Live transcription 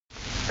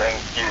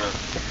Thank you.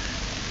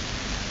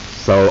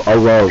 So,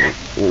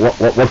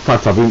 what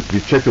facts have you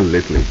checking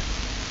lately?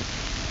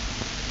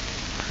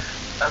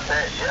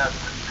 Okay, yes.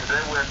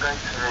 Today we're going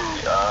to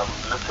be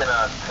looking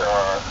at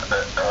a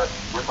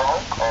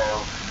debunk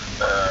of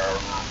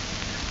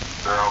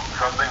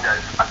something that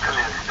is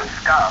actually a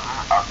scam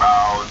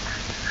about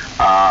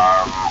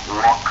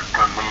work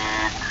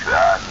permits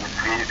and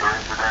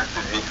residency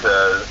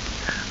visas.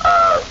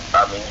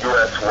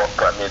 U.S. work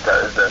permit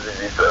and residency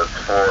visas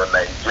for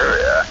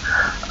Nigeria.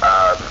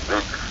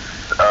 It's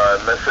a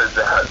message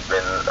that has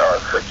been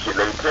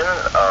circulating,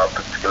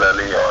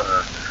 particularly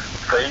on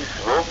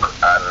Facebook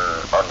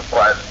and on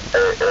quite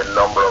a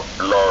number of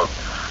blogs.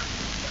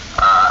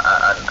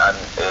 And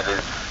it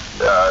is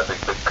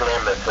the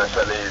claim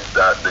essentially is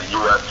that the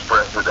U.S.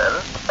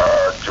 President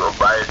Joe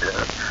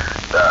Biden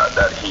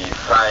that he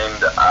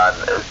signed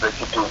an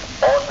executive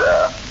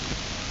order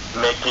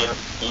making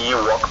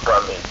e-work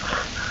permits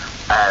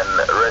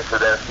and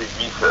residency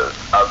visas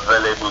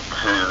available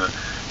to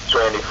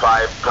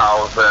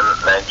 25,000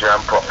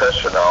 Nigerian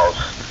professionals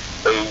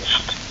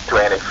aged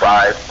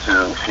 25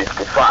 to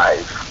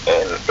 55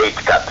 in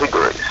 8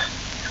 categories.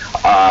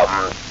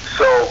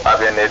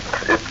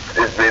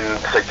 It's been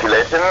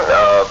circulating,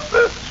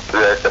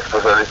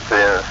 especially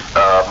since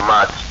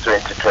March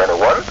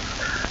 2021.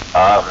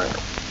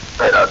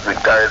 It has been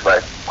carried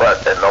by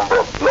quite a number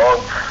of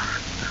blogs,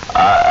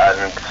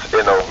 and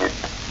we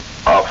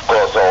of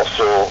course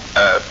also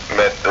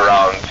made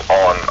rounds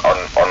on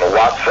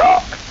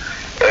WhatsApp.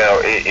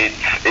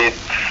 It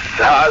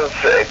has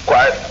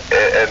quite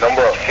a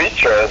number of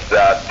features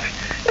that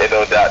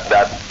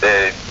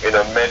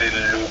made it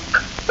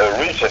look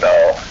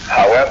original.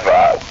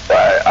 However,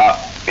 by a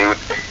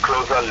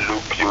closer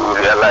look, you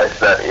realize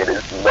that it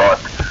is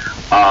not.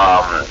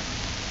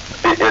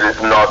 It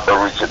is not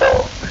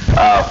original.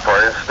 For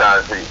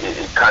instance,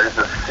 it carries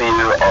the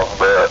seal of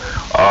the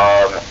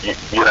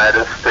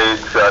United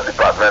States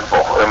Department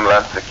for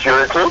Homeland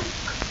Security,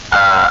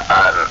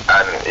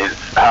 and it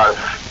has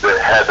the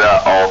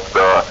header of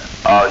the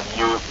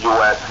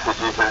U.S.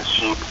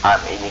 Citizenship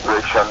and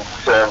Immigration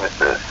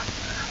Services.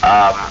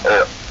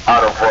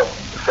 Out of what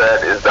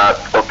said is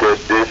that, okay,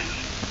 this,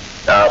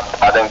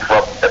 I think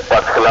from a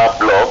particular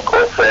blog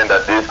was saying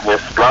that this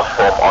news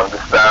platform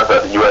understands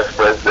that the U.S.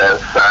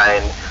 President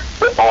signed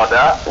the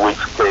order which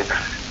states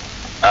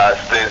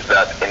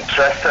that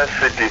interested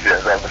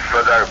citizens of the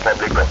Federal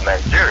Republic of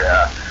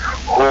Nigeria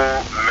who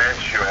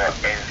major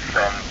in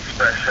some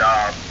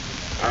special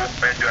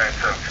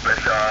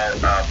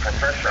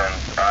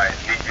professions are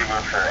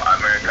eligible for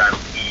American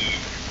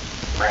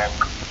e-work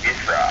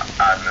visa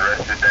and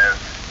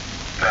residence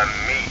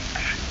permit.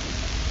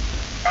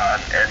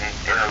 And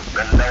a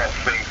lot of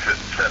things is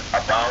said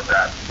about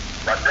that.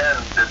 But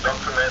then the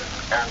document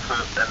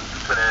also then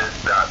says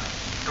that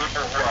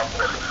people who are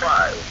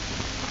qualified,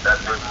 that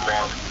they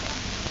must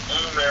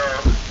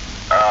email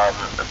a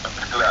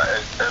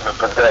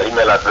particular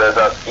email address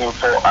as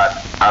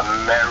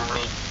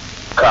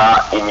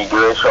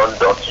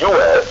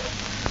info@americaimmigration.us,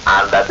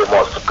 and that they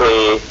must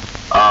pay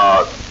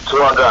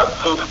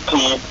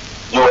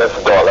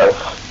 $250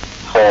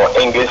 for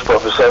English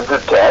proficiency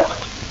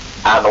test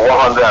and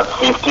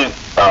 $150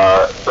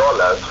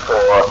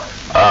 for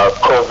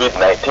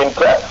COVID-19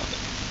 test.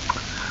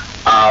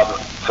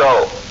 So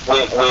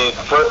we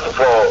first of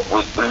all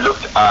we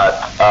looked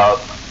at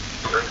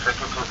the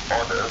executive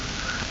orders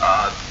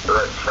that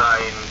were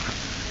signed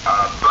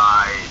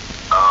by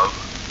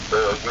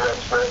the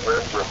U.S.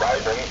 President Joe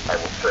Biden,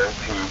 and since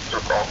he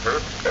took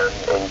office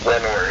in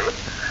January,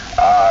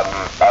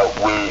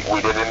 we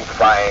didn't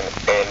find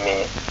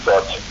any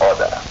such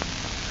order.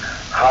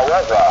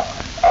 However,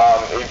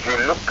 if you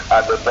look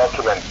at the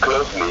document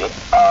closely,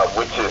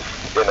 which is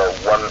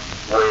one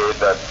way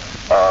that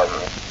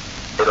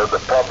the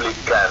public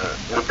can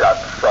look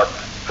at such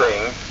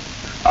things,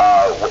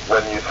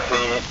 when you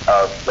see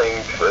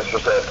things,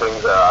 especially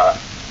things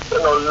that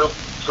look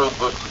too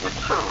good to be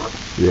true.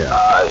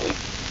 Yeah. It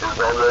is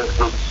always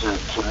good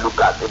to look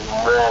at it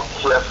more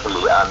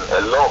carefully, and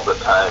a lot of the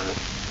time,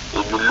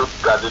 if you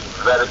look at it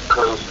very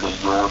closely,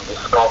 you will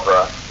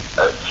discover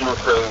a few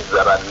things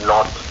that are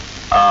not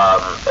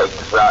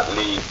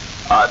exactly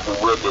the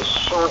way they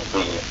should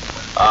be.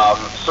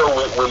 So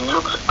we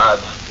looked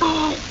at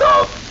the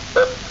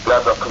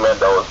document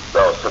that was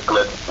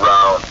circulated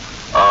around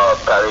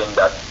carrying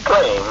that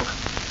claim,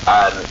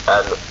 and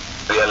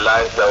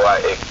realized there were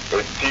a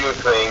few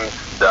things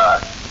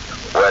that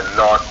were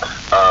not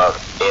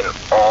in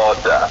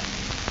order.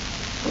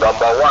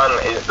 Number one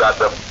is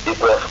that it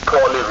was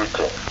poorly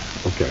written.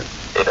 Okay.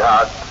 It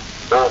had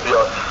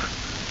obvious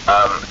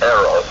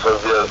errors,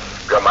 obvious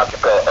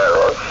grammatical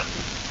errors,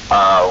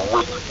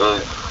 which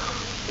is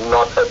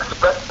not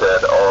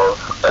expected of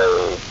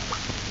an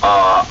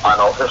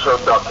official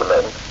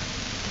document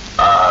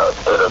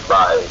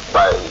by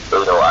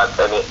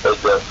any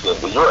agency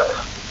in the U.S.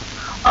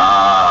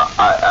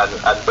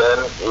 And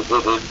then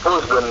it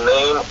puts the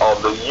name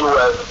of the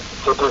U.S.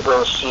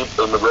 Citizenship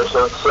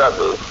Immigration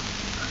Service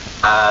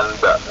and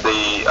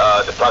the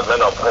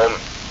Department of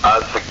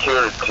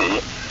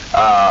security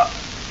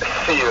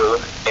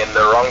seal in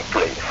the wrong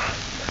place.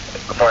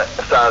 For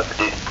instance,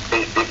 it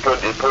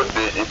put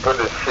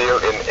the seal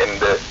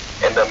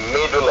in the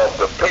middle of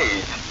the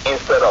page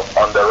instead of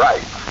on the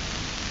right.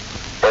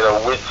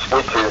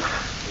 Which is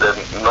the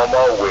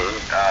normal way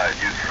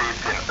you see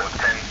it in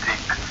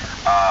authentic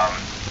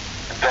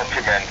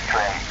documents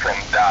from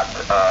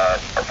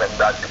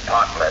that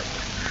department.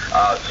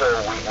 So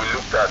we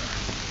looked at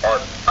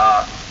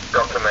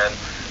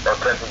documents,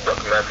 authentic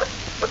documents from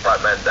the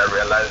department that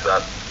realized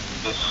that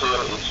the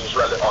seal is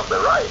usually on the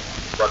right,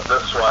 but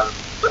this one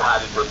they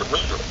had it in the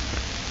middle.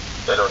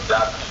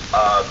 That's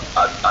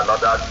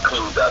another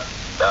clue that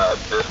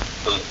this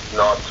is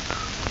not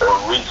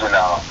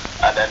original.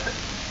 And then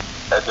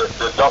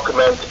the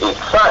document is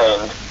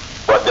signed,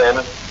 but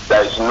then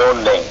there is no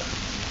name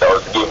that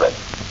was given,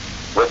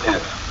 which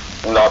is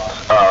not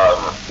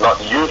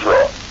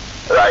usual,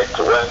 right?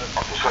 When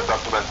official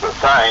documents are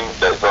signed,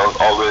 there's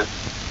always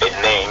a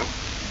name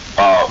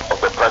of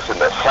the person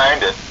that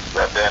signed it,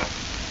 but then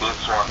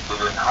this one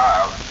didn't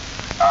have,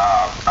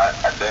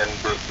 and then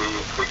the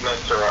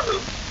signature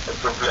is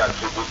simply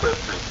attributed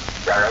to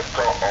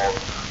Director of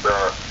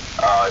the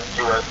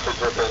U.S.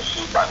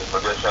 Citizenship and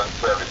Immigration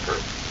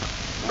Services.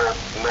 No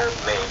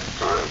name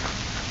to it,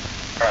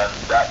 and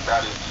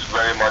that is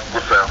very much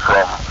different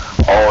from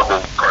all the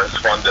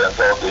correspondence,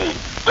 all the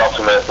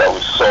documents that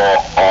we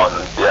saw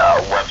on their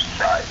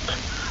website.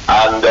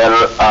 And then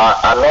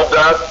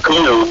another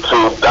clue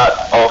to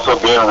that also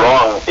being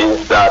wrong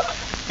is that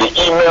the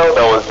email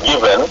that was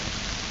given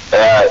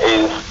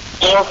is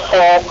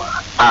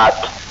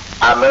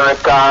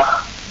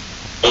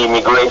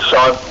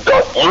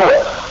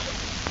info@americaimmigration.us.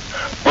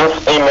 This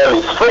email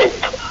is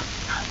fake,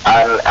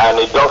 and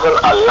it doesn't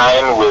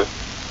align with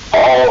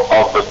all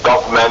of the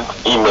government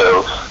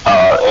emails,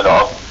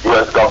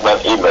 U.S.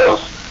 government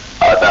emails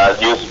that are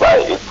used by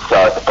its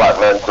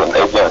departments and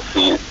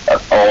agencies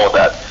and all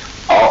that.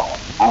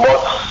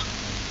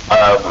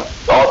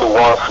 All the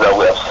ones that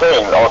we have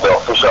seen, all the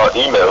official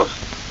emails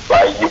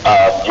by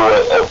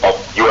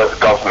U.S.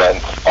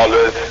 government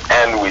always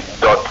end with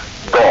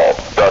 .gov,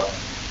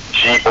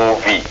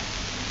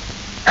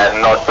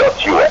 and not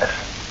 .us.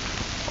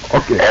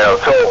 Okay.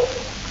 So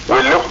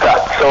we looked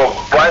at,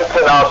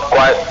 pointing out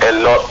quite a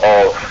lot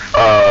of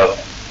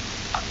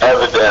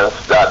evidence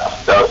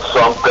that there's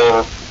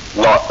something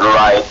not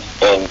right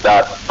in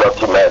that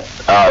document,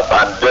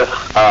 and this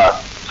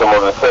are some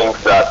of the things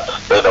that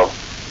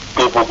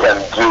people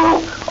can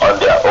do on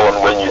their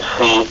own. When you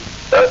see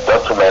a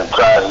document,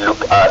 try and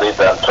look at it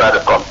and try to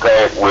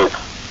compare it with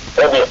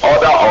maybe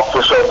other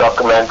official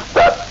documents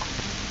that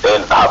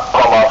have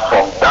come out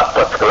from that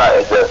particular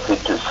agency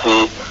to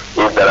see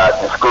if there are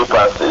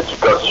discrepancies,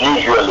 because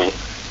usually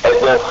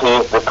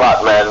agencies,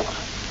 departments,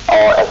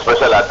 or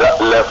especially at that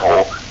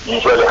level,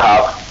 usually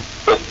have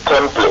a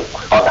template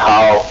on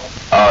how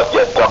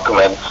their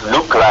documents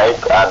look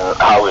like and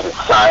how it is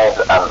signed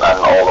and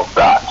all of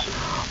that.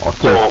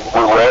 Okay. So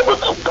we were able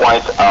to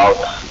point out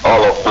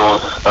all of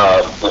those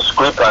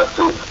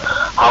discrepancies.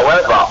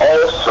 However,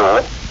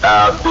 also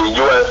the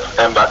U.S.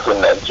 Embassy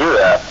in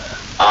Nigeria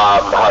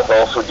has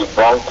also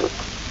debunked it.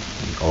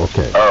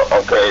 Okay.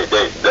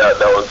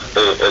 There was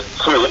a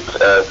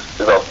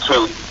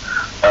tweet,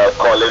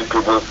 calling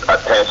people's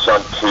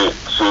attention to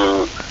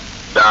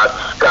that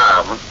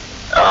scam.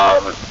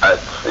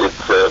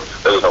 It's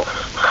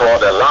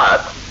fraud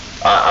alert.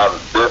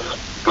 This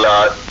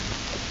blood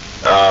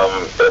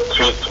a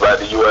tweet by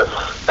the U.S.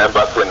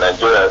 Embassy in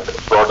Nigeria,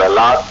 fraud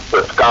alert.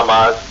 The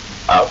scammers,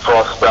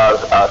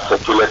 fraudsters are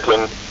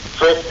circulating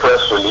fake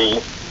press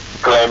release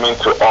claiming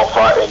to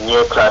offer a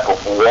new type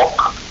of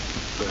work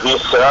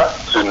visa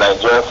to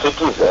Nigerian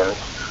citizens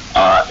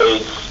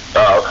aged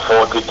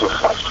 40 to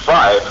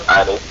 55,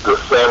 and it's the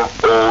same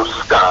old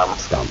scam.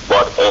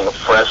 But in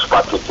fresh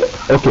packaging.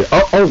 Okay,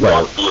 all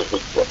right.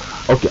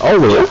 Okay, all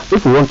right.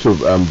 If we want to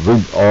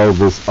read all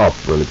this up,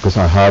 really, because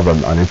I have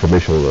an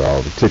information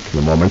I'll take in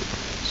a moment.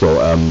 So,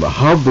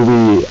 how do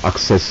we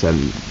access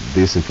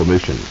this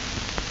information?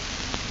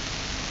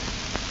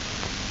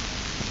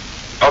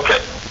 Okay.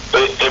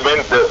 You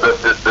mean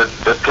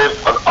the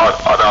tip on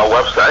our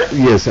website?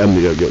 Yes,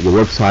 your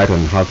website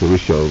and how to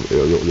reach your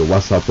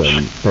WhatsApp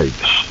page.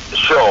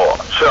 Sure.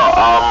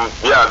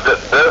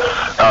 This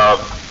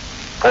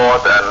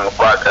report and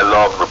quite a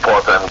lot of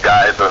reports and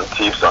guides and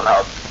tips on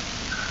how to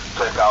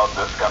check out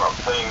this kind of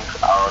things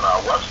are on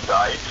our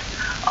website.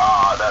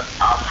 That's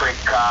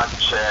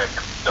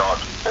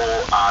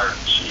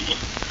africacheck.org,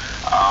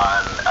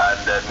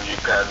 and then you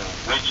can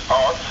reach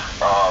us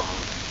on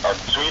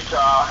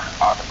Twitter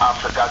at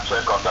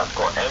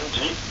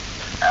africacheck_ng,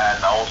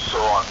 and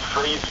also on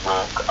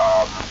Facebook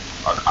on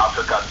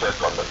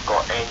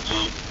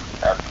africacheck_ng.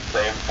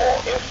 Same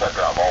for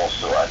Instagram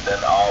also, and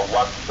then our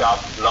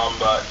WhatsApp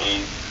number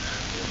is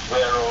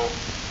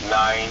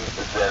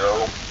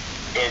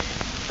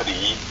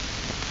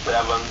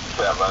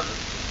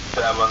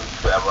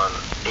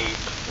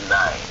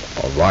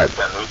 09083777789. All right. You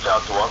can reach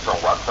out to us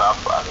on WhatsApp,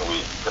 and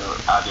we can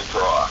add it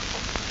to our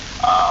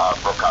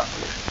broadcast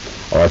list.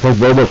 All right, thanks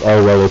very much.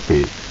 All well,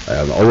 okay.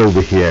 I will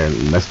be here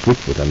next week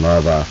with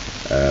another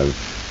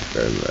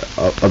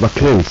other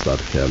claims that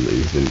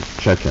he's been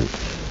checking.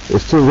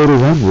 It's still Radio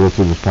 1, we'll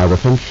see 5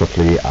 FM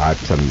shortly at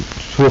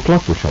 2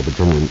 o'clock. We shall be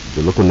joining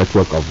the local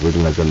network of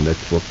Radio Nigerian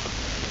Network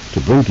to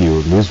bring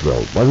you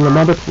Newsreel. But in a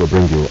moment, we'll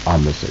bring you our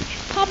message.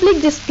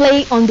 Public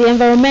display on the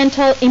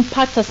environmental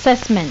impact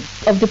assessment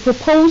of the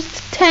proposed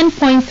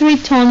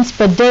 10.3 tons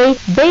per day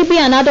baby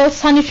and adult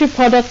sanitary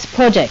products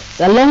projects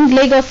along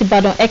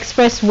Lagos-Ibadan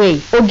Expressway,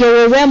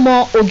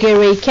 Ogere-Remo,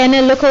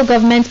 Ogere-Ikene local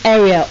government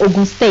area,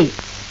 Ogun State.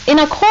 In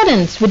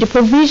accordance with the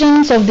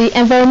provisions of the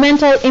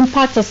Environmental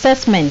Impact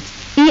Assessment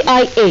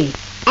EIA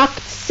Act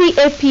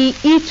CAP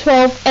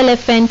E12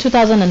 LFN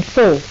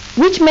 2004,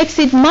 which makes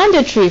it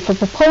mandatory for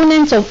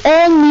proponents of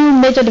all new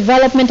major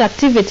development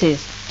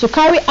activities to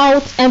carry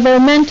out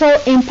environmental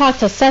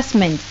impact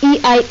assessment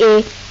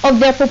EIA of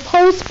their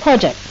proposed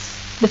projects.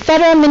 The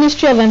Federal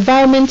Ministry of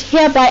Environment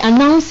hereby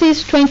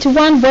announces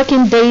 21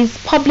 working days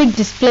public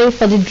display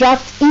for the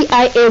draft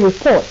EIA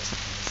report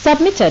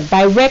submitted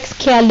by Rex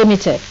Care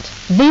Limited.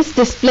 This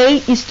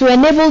display is to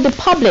enable the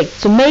public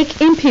to make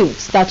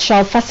inputs that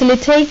shall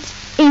facilitate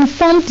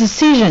informed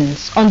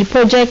decisions on the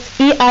project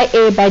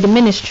EIA by the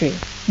Ministry.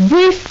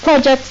 Brief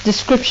project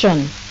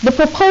description. The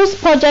proposed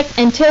project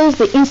entails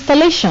the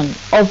installation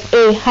of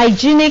a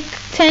hygienic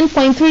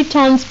 10.3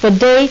 tons per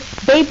day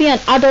baby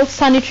and adult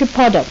sanitary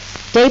products,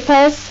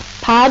 diapers,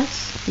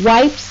 pads,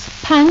 wipes,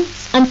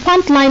 pants, and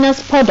pant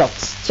liners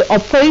products to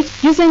operate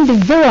using the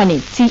Veroni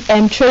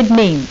TM trade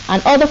name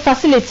and other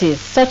facilities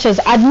such as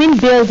admin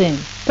building,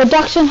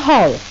 production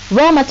hall,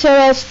 raw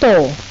material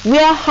store,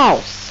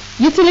 warehouse,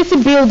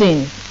 utility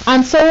building,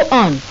 and so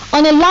on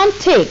a land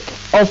take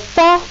of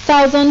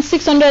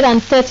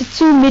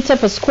 4,632 meter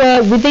per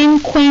square within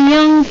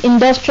Kwenyang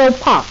Industrial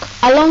Park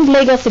along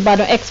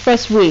Lagos-Ibadan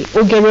Expressway,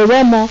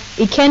 Ogere-Remo,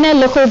 Ikene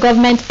Local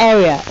Government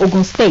Area,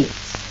 Ogun State.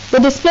 The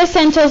display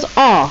centers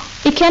are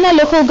Ikene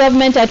Local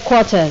Government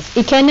Headquarters,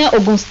 Ikene,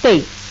 Ogun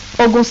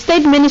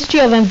State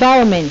Ministry of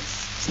Environment,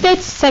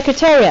 State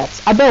Secretariat,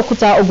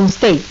 Abeokuta, Ogun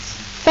State,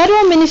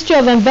 Federal Ministry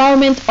of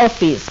Environment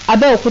Office,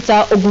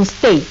 Abeokuta, Ogun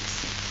State,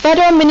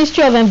 Federal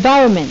Ministry of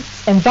Environment,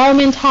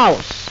 Environment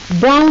House,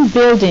 Brown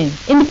Building,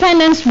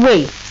 Independence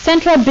Way,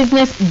 Central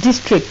Business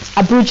District,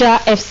 Abuja,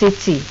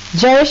 FCT.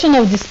 Duration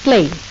of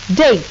display.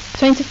 Date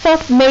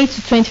 24th May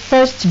to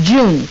 21st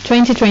June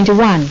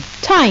 2021.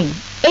 Time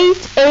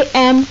 8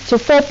 a.m. to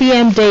 4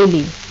 p.m.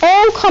 daily.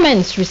 All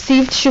comments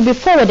received should be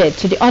forwarded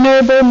to the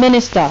Honorable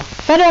Minister,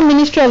 Federal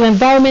Ministry of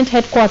Environment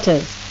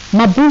Headquarters,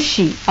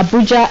 Mabushi,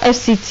 Abuja,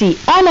 FCT,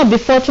 on or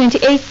before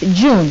 28th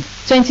June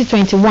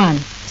 2021.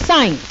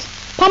 Signed,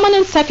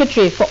 Permanent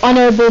Secretary for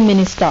Honorable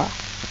Minister.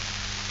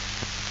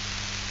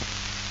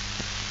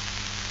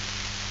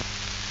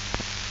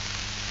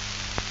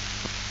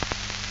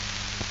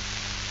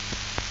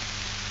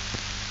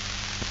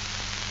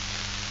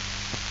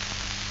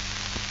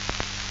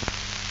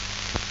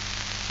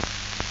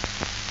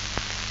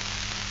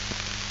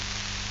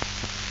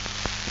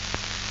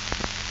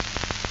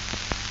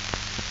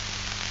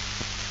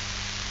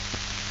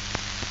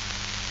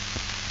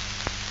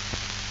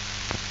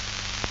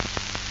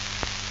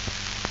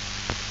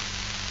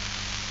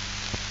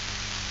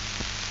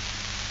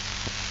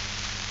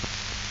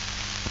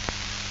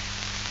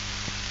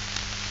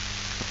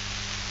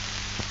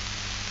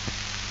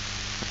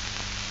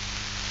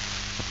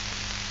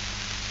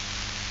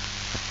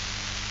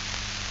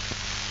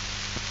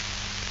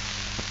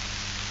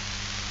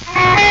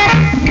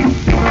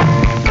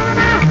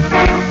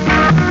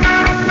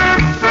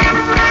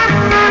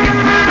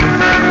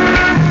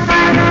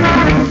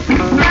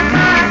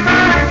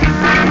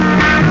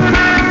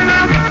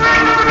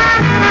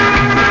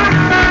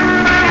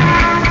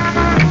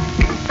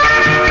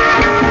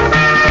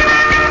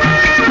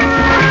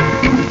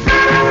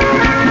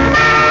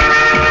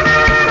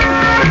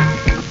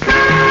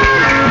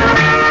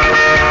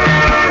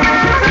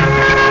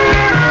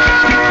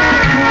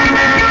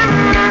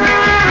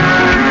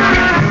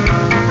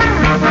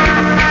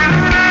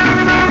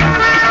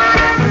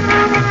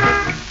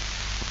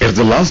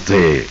 Last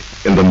day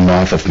in the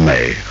month of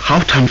May. How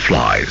time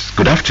flies.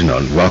 Good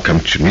afternoon.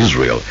 Welcome to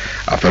Newsreel,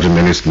 a 30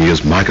 minutes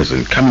news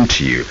magazine coming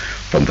to you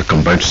from the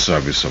combined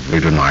service of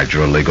Radio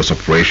Nigeria Lagos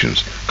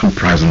operations,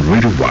 comprising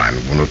Radio 1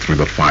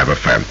 103.5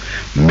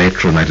 FM,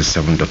 Metro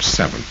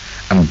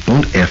 97.7, and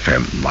Bond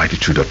FM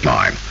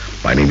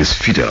 92.9. My name is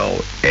Fidel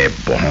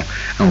Ebo,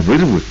 and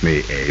reading with me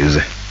is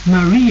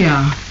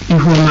Maria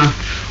Ihoma.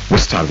 We'll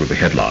start with the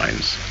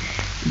headlines.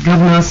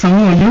 Governor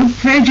Sanwo-Olu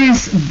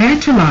pledges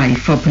better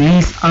life for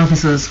police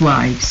officers'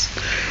 wives.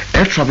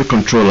 Air traffic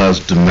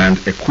controllers demand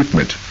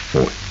equipment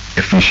for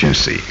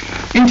efficiency.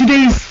 In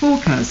today's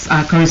focus,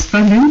 our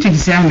correspondent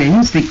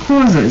examines the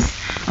causes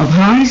of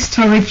high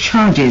storage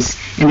charges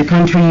in the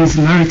country's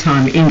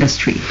maritime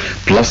industry.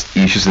 Plus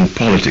issues in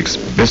politics,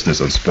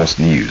 business and sports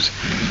news.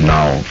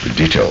 Now the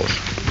details.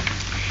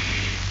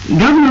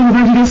 Governor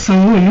Babangida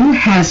Sanwo-Olu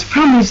has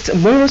promised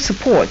more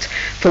support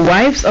for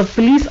wives of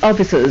police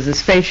officers,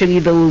 especially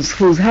those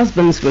whose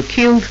husbands were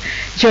killed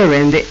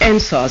during the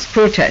EndSARS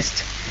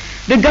protest.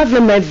 The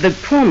governor made the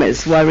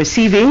promise while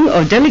receiving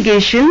a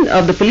delegation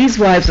of the Police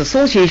Wives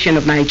Association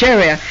of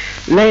Nigeria,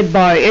 led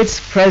by its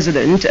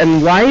president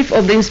and wife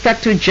of the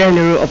Inspector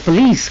General of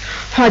Police,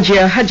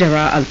 Hajia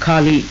Hajara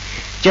Alkali,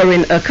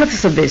 during a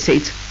courtesy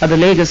visit at the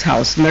Lagos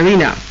House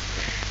Marina.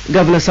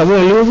 Governor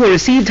Sanwo-Olu, who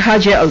received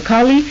Hajia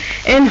Alkali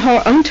and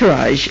her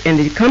entourage in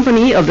the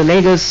company of the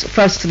Lagos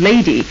First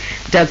Lady,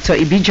 Dr.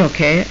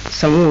 Ibijoke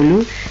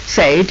Sanwo-Olu,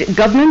 said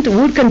government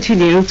would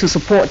continue to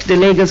support the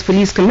Lagos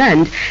Police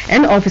Command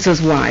and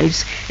officers'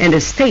 wives in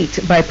the state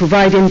by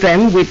providing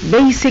them with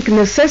basic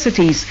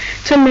necessities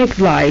to make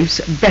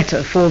lives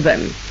better for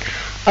them.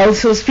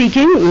 Also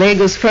speaking,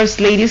 Lagos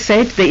First Lady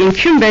said the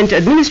incumbent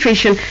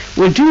administration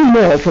will do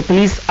more for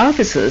police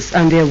officers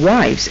and their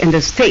wives in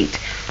the state,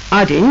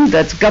 adding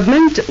that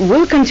government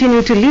will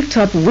continue to lift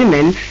up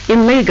women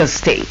in Lagos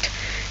State.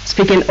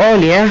 Speaking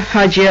earlier,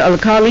 Hajia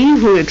Alkali,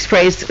 who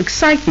expressed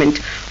excitement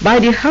by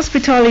the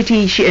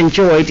hospitality she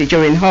enjoyed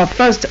during her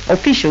first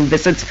official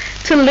visit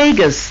to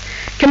Lagos,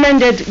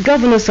 commended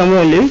Governor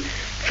Sanwo-Olu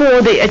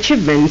for the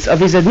achievements of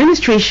his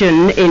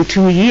administration in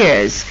 2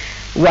 years.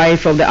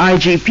 Wife of the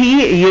IGP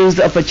used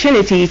the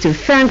opportunity to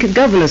thank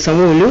Governor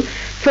Sanwo-Olu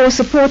for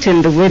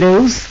supporting the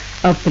widows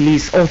of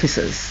police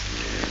officers.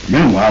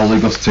 Meanwhile,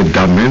 Lagos State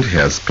government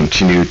has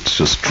continued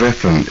to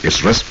strengthen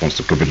its response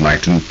to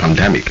COVID-19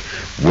 pandemic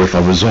with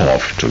a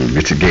resolve to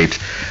mitigate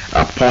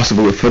a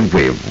possible third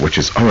wave which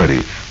is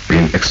already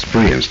being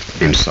experienced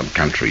in some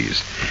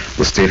countries.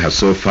 The state has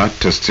so far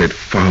tested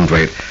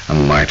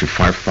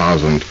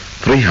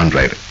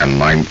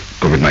 495,309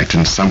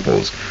 COVID-19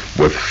 samples,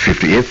 with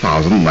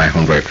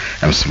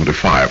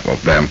 58,975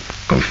 of them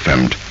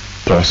confirmed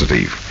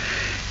positive.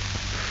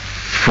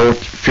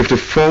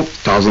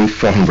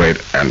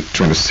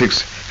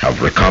 54,426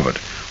 have recovered,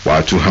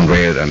 while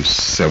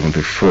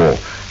 274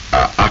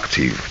 are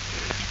active.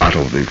 Out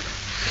of the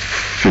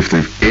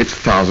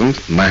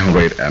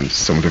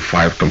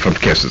 58,975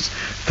 confirmed cases,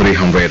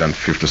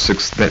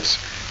 356 deaths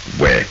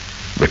were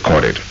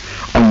recorded.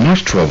 On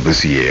March 12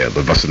 this year,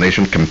 the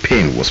vaccination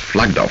campaign was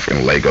flagged off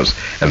in Lagos,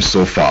 and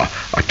so far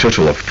a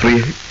total of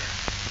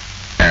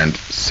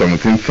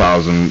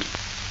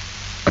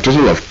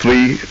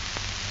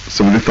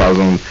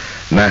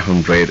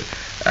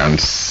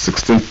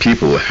 370,916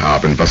 people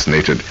have been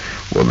vaccinated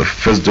with the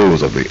first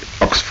dose of the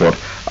Oxford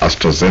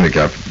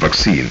AstraZeneca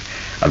vaccine.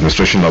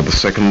 Administration of the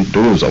second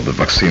dose of the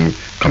vaccine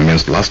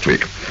commenced last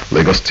week.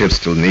 Lagos State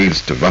still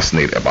needs to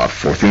vaccinate about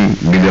 14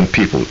 million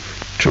people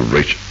to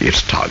reach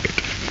its target.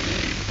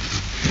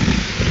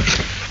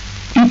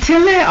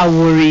 Itele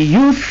Awori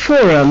Youth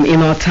Forum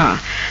in Ota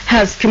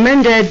has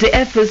commended the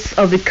efforts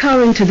of the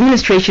current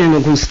administration in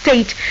Ogun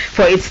State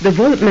for its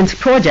development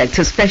projects,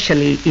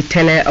 especially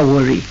Itele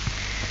Awori.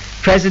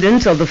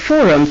 President of the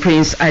forum,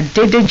 Prince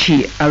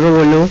Adedeji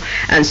Arowolo,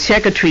 and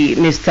Secretary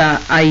Mr.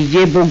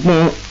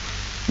 Ayebogbon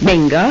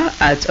Benga,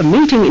 at a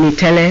meeting in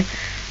Itele,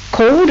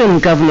 called on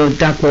Governor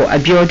Dapo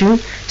Abiodun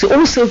to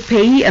also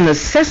pay an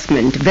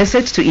assessment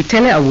visit to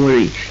Itele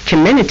Awori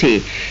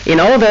community in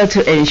order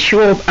to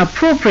ensure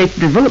appropriate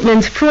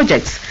development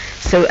projects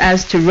so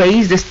as to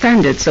raise the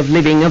standards of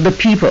living of the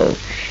people.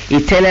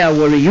 Itele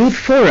Awori Youth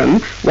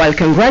Forum, while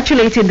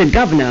congratulating the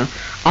governor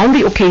on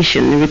the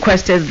occasion,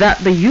 requested that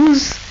he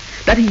use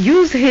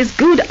his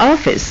good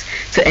office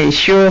to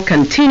ensure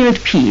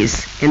continued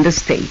peace in the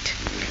state.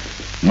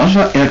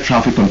 National Air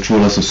Traffic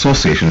Controllers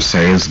Association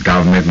says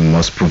government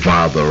must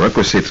provide the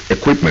requisite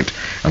equipment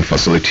and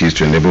facilities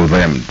to enable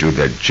them to do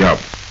their job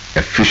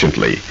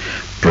efficiently.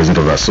 President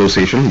of the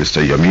association,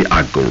 Mr. Yomi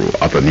Agoro,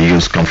 at a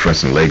news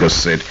conference in Lagos,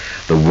 said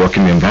the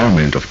working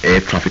environment of air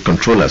traffic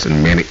controllers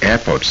in many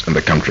airports in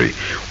the country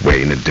were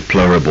in a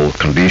deplorable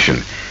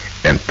condition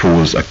and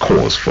pose a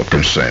cause for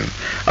concern.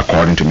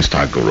 According to Mr.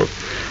 Agoro,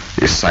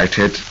 he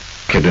cited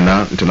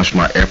Kaduna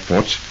International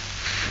Airport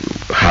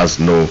has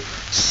no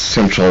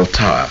central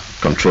tower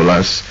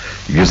controllers,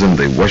 using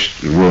the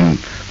washroom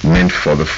meant for the